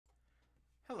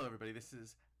Hello everybody, this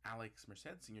is Alex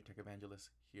Merced, Senior Tech Evangelist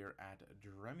here at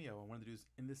Dremio. And what I'm going to do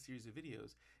in this series of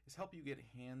videos is help you get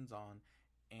hands-on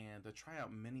and try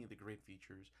out many of the great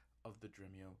features of the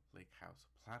Dremio Lakehouse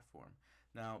Platform.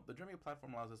 Now, the Dremio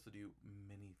Platform allows us to do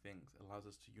many things. It allows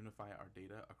us to unify our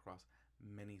data across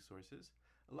many sources,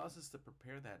 allows us to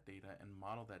prepare that data and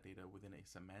model that data within a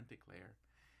semantic layer,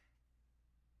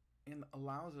 and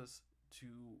allows us to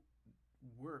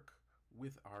work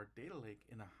with our data lake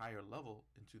in a higher level,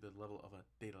 into the level of a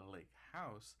data lake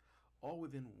house, all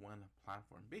within one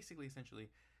platform. Basically, essentially,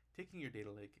 taking your data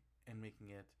lake and making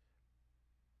it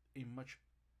a much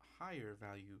higher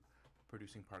value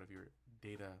producing part of your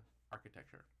data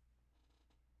architecture.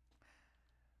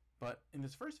 But in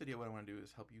this first video, what I want to do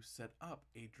is help you set up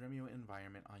a Dremio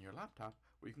environment on your laptop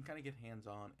where you can kind of get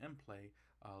hands-on and play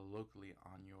locally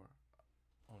on your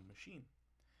own machine.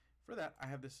 For that, I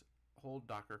have this whole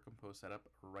Docker Compose setup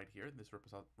right here. This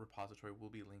repository will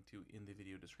be linked to in the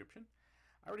video description.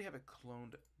 I already have it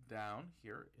cloned down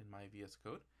here in my VS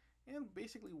Code. And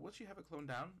basically, once you have it cloned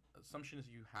down, assumption is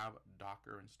you have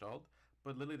Docker installed.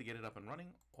 But literally to get it up and running,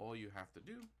 all you have to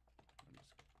do, let me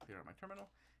just clear out my terminal,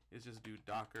 is just do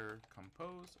Docker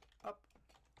Compose up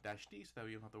 -d so that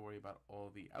you don't have to worry about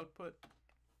all the output.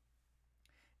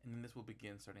 And then this will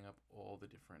begin starting up all the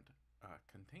different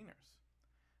containers.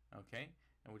 Okay,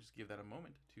 and we'll just give that a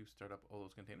moment to start up all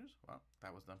those containers. Well,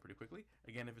 that was done pretty quickly.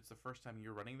 Again, if it's the first time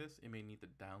you're running this, it may need to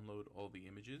download all the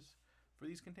images for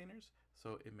these containers,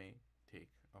 so it may take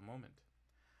a moment.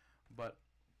 But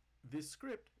this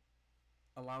script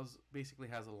basically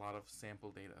has a lot of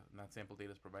sample data, and that sample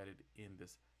data is provided in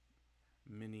this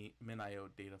min.io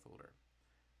data folder.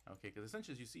 Okay, because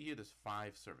essentially, as you see here, there's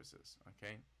 5 services,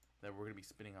 okay, that we're going to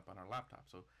be spinning up on our laptop.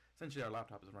 So essentially, our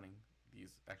laptop is running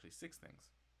these, actually 6 things.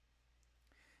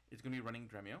 It's going to be running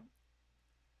Dremio,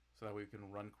 so that way we can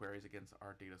run queries against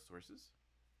our data sources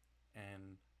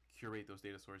and curate those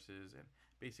data sources and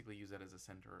basically use that as a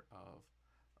center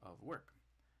of work.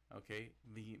 Okay,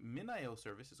 the min.io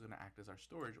service is going to act as our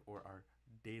storage or our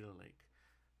data lake,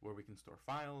 where we can store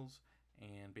files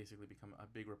and basically become a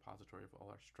big repository of all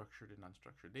our structured and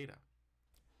unstructured data.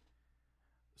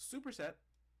 Superset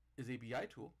is a BI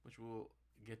tool, which we'll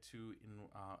get to in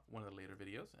one of the later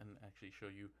videos and actually show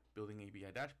you building a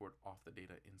BI dashboard off the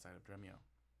data inside of Dremio.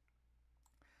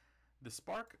 The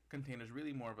Spark container is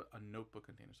really more of a notebook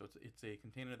container. So it's a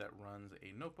container that runs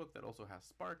a notebook that also has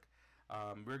Spark.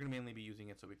 We're going to mainly be using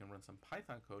it so we can run some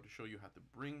Python code to show you how to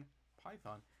bring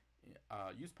Python,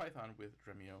 use Python with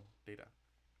Dremio data.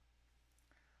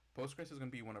 Postgres is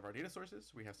going to be one of our data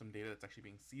sources. We have some data that's actually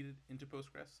being seeded into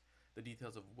Postgres. The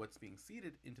details of what's being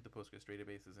seeded into the Postgres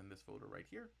database is in this folder right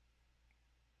here.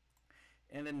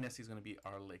 And then Nessie is going to be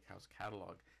our Lakehouse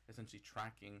catalog, essentially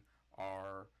tracking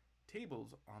our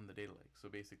tables on the data lake. So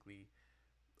basically,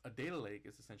 a data lake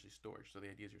is essentially storage. So the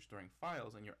idea is you're storing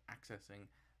files and you're accessing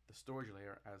the storage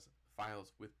layer as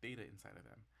files with data inside of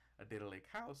them. A data lake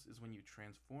house is when you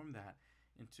transform that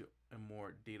into a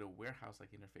more data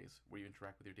warehouse-like interface where you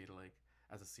interact with your data lake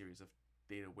as a series of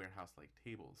data warehouse-like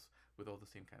tables with all the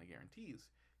same kind of guarantees.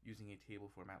 Using a table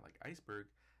format like Iceberg,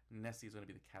 Nessie is going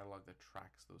to be the catalog that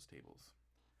tracks those tables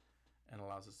and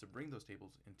allows us to bring those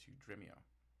tables into Dremio.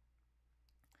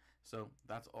 So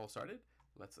that's all started.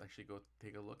 Let's actually go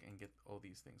take a look and get all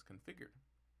these things configured.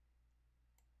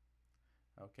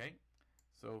 Okay,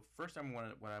 so first what I'm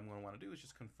going to want to do is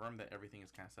just confirm that everything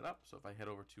is kind of set up. So if I head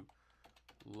over to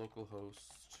localhost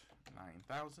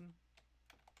 9000,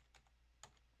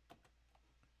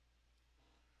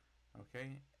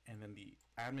 okay, and then the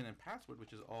admin and password,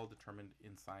 which is all determined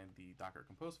inside the Docker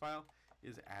Compose file,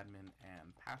 is admin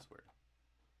and password.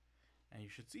 And you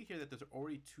should see here that there's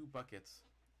already 2 buckets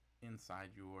inside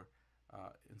your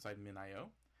inside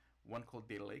min.io. One called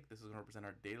data lake. This is going to represent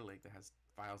our data lake that has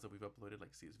files that we've uploaded,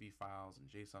 like CSV files and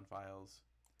JSON files.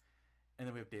 And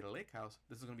then we have data lakehouse.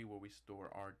 This is going to be where we store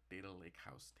our data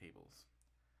lakehouse tables.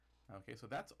 Okay, so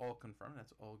that's all confirmed.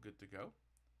 That's all good to go.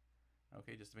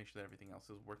 Okay, just to make sure that everything else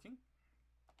is working,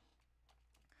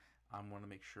 I want to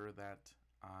make sure that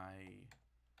I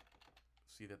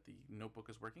see that the notebook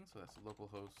is working. So that's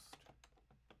localhost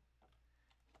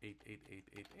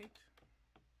 88888.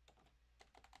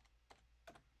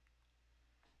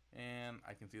 And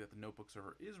I can see that the notebook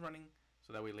server is running,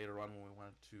 so that way later on when we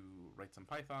want to write some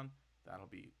Python, that'll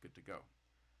be good to go.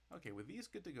 Okay, with these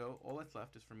good to go, all that's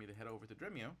left is for me to head over to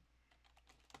Dremio,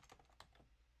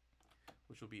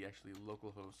 which will be actually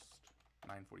localhost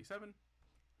 947.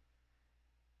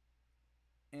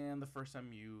 And the first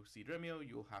time you see Dremio,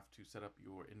 you'll have to set up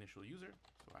your initial user,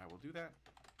 so I will do that.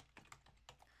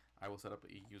 I will set up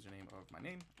a username of my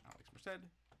name, Alex Merced.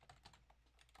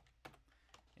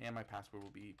 And my password will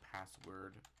be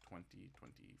password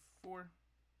 2024.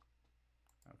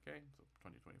 Okay, so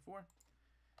 2024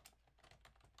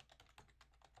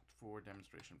 for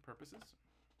demonstration purposes.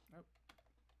 Nope.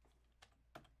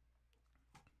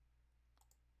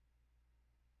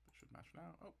 It should match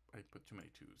now. Oh, I put too many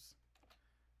twos.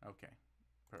 Okay,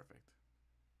 perfect.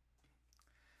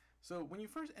 So when you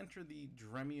first enter the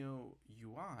Dremio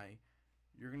UI,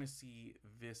 you're going to see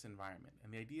this environment.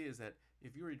 And the idea is that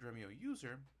if you're a Dremio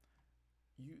user,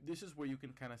 this is where you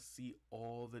can kind of see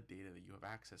all the data that you have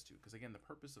access to. Because again, the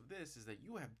purpose of this is that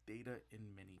you have data in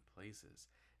many places.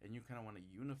 And you kind of want to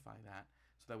unify that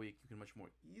so that way you can much more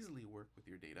easily work with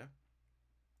your data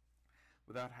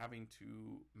without having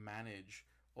to manage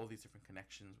all these different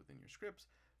connections within your scripts.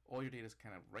 All your data is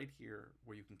kind of right here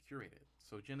where you can curate it.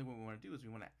 So generally what we want to do is we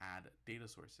want to add data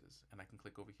sources. And I can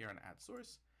click over here on add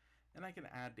source. And I can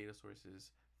add data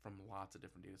sources from lots of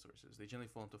different data sources. They generally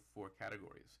fall into 4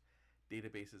 categories: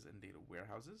 databases and data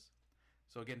warehouses.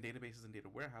 So again, databases and data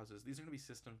warehouses, these are going to be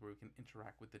systems where we can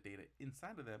interact with the data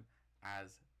inside of them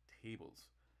as tables.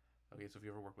 Okay, so if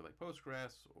you ever work with like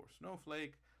Postgres or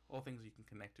Snowflake, all things you can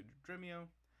connect to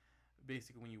Dremio.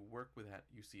 Basically, when you work with that,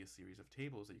 you see a series of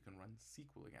tables that you can run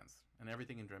SQL against. And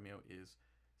everything in Dremio is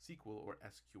SQL or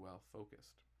SQL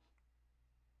focused.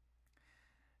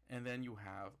 And then you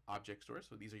have object storage.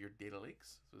 So these are your data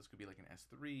lakes. So this could be like an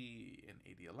S3, an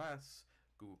ADLS,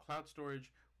 Google Cloud Storage,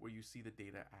 where you see the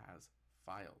data as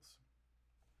files.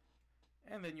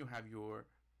 And then you have your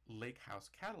Lakehouse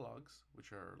catalogs,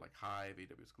 which are like Hive,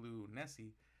 AWS Glue,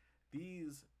 Nessie.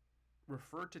 These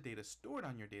refer to data stored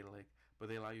on your data lake, but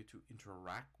they allow you to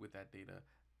interact with that data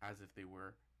as if they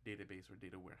were database or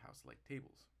data warehouse like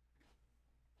tables.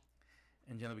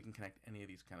 And generally we can connect any of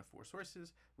these kind of 4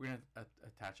 sources. We're going to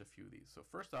attach a few of these. So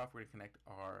first off, we're going to connect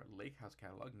our Lakehouse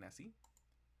catalog, Nessie.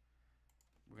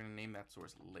 We're going to name that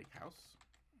source Lakehouse.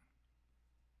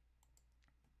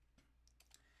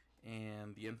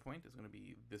 And the endpoint is going to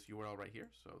be this URL right here.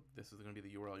 So this is going to be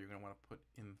the URL you're going to want to put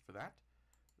in for that.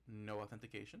 No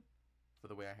authentication for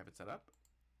the way I have it set up.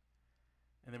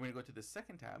 And then we're going to go to the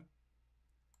second tab.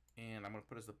 And I'm going to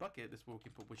put as the bucket, this is where we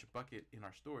can put which bucket in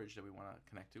our storage that we want to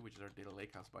connect to, which is our Data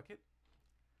Lakehouse bucket.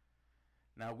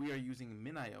 Now we are using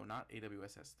MinIO, not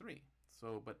AWS S3.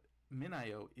 So, but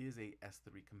MinIO is a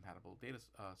S3 compatible data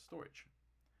storage.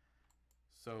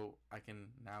 So I can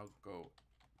now go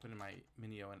put in my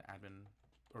MinIO and admin,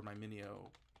 or my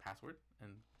MinIO password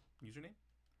and username.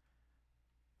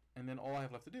 And then all I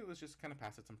have left to do is just kind of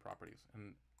pass it some properties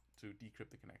and to decrypt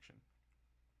the connection.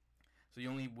 So you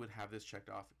only would have this checked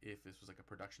off if this was like a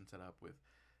production setup with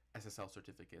SSL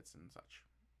certificates and such.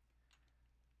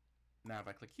 Now if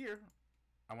I click here,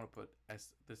 I want to put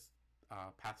this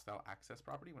path style access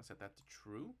property. I want to set that to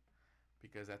true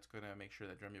because that's going to make sure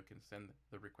that Dremio can send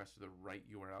the request to the right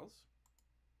URLs.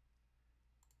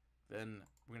 Then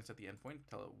we're going to set the endpoint,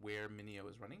 tell it where MinIO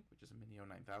is running, which is a MinIO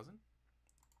 9000.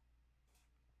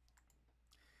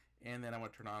 And then I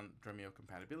want to turn on Dremio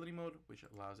compatibility mode, which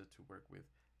allows it to work with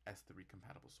S3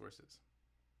 compatible sources.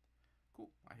 Cool,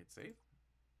 I hit save.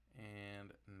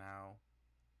 And now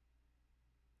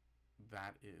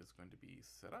that is going to be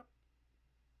set up.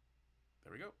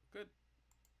 There we go, good.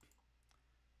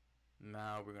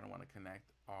 Now we're going to want to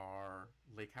connect our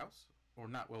Lakehouse, or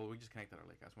not, well, we just connected our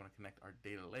Lakehouse. We want to connect our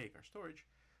data lake, our storage.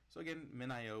 So again,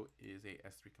 MinIO is a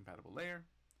S3 compatible layer.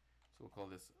 So we'll call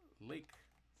this lake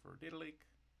for data lake.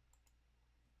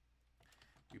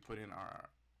 We put in our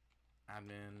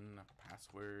admin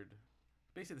password,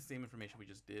 basically the same information we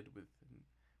just did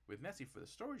with Nessie for the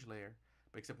storage layer,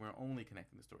 but except we're only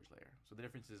connecting the storage layer. So the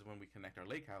difference is when we connect our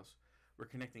Lakehouse, we're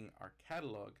connecting our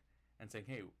catalog and saying,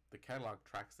 hey, the catalog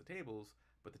tracks the tables,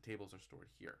 but the tables are stored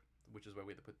here, which is why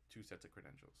we have to put 2 sets of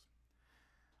credentials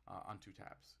on 2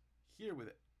 tabs. Here with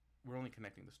it, we're only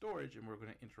connecting the storage, and we're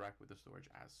going to interact with the storage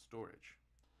as storage.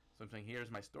 So I'm saying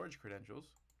here's my storage credentials.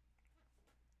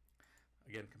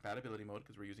 Again, compatibility mode,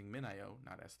 because we're using MinIO,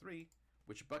 not S3.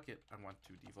 Which bucket I want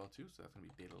to default to, so that's going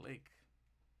to be data lake.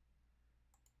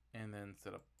 And then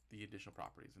set up the additional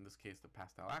properties. In this case, the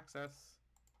path style access,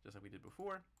 just like we did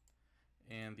before.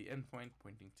 And the endpoint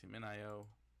pointing to MinIO.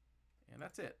 And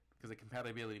that's it, because the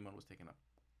compatibility mode was taken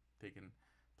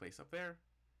place up there.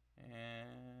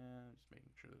 And just making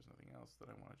sure there's nothing else that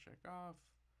I want to check off.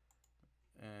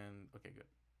 And okay, good.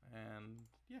 And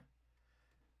yeah.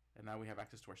 And now we have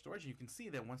access to our storage. And you can see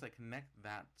that once I connect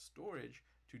that storage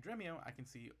to Dremio, I can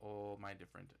see all my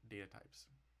different data types,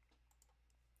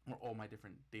 or all my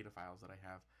different data files that I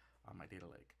have on my data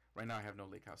lake. Right now I have no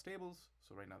Lakehouse tables,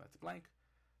 so right now that's blank,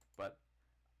 but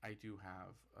I do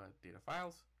have data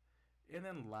files. And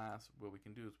then last, what we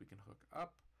can do is we can hook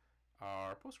up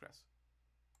our Postgres.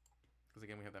 Because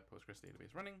again, we have that Postgres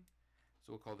database running.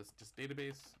 So we'll call this just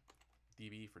database,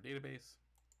 DB for database,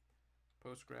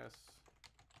 Postgres.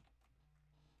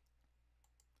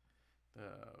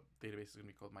 The database is going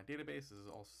to be called my database. This is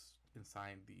all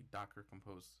inside the Docker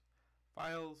Compose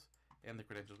files, and the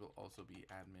credentials will also be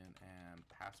admin and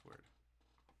password.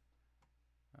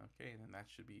 Okay, and then that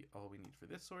should be all we need for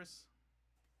this source.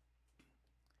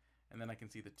 And then I can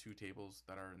see the two tables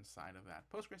that are inside of that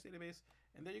Postgres database.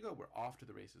 And there you go, we're off to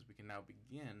the races. We can now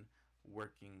begin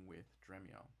working with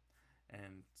Dremio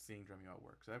and seeing Dremio at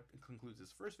work. So that concludes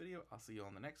this first video. I'll see you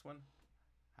on the next one.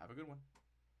 Have a good one.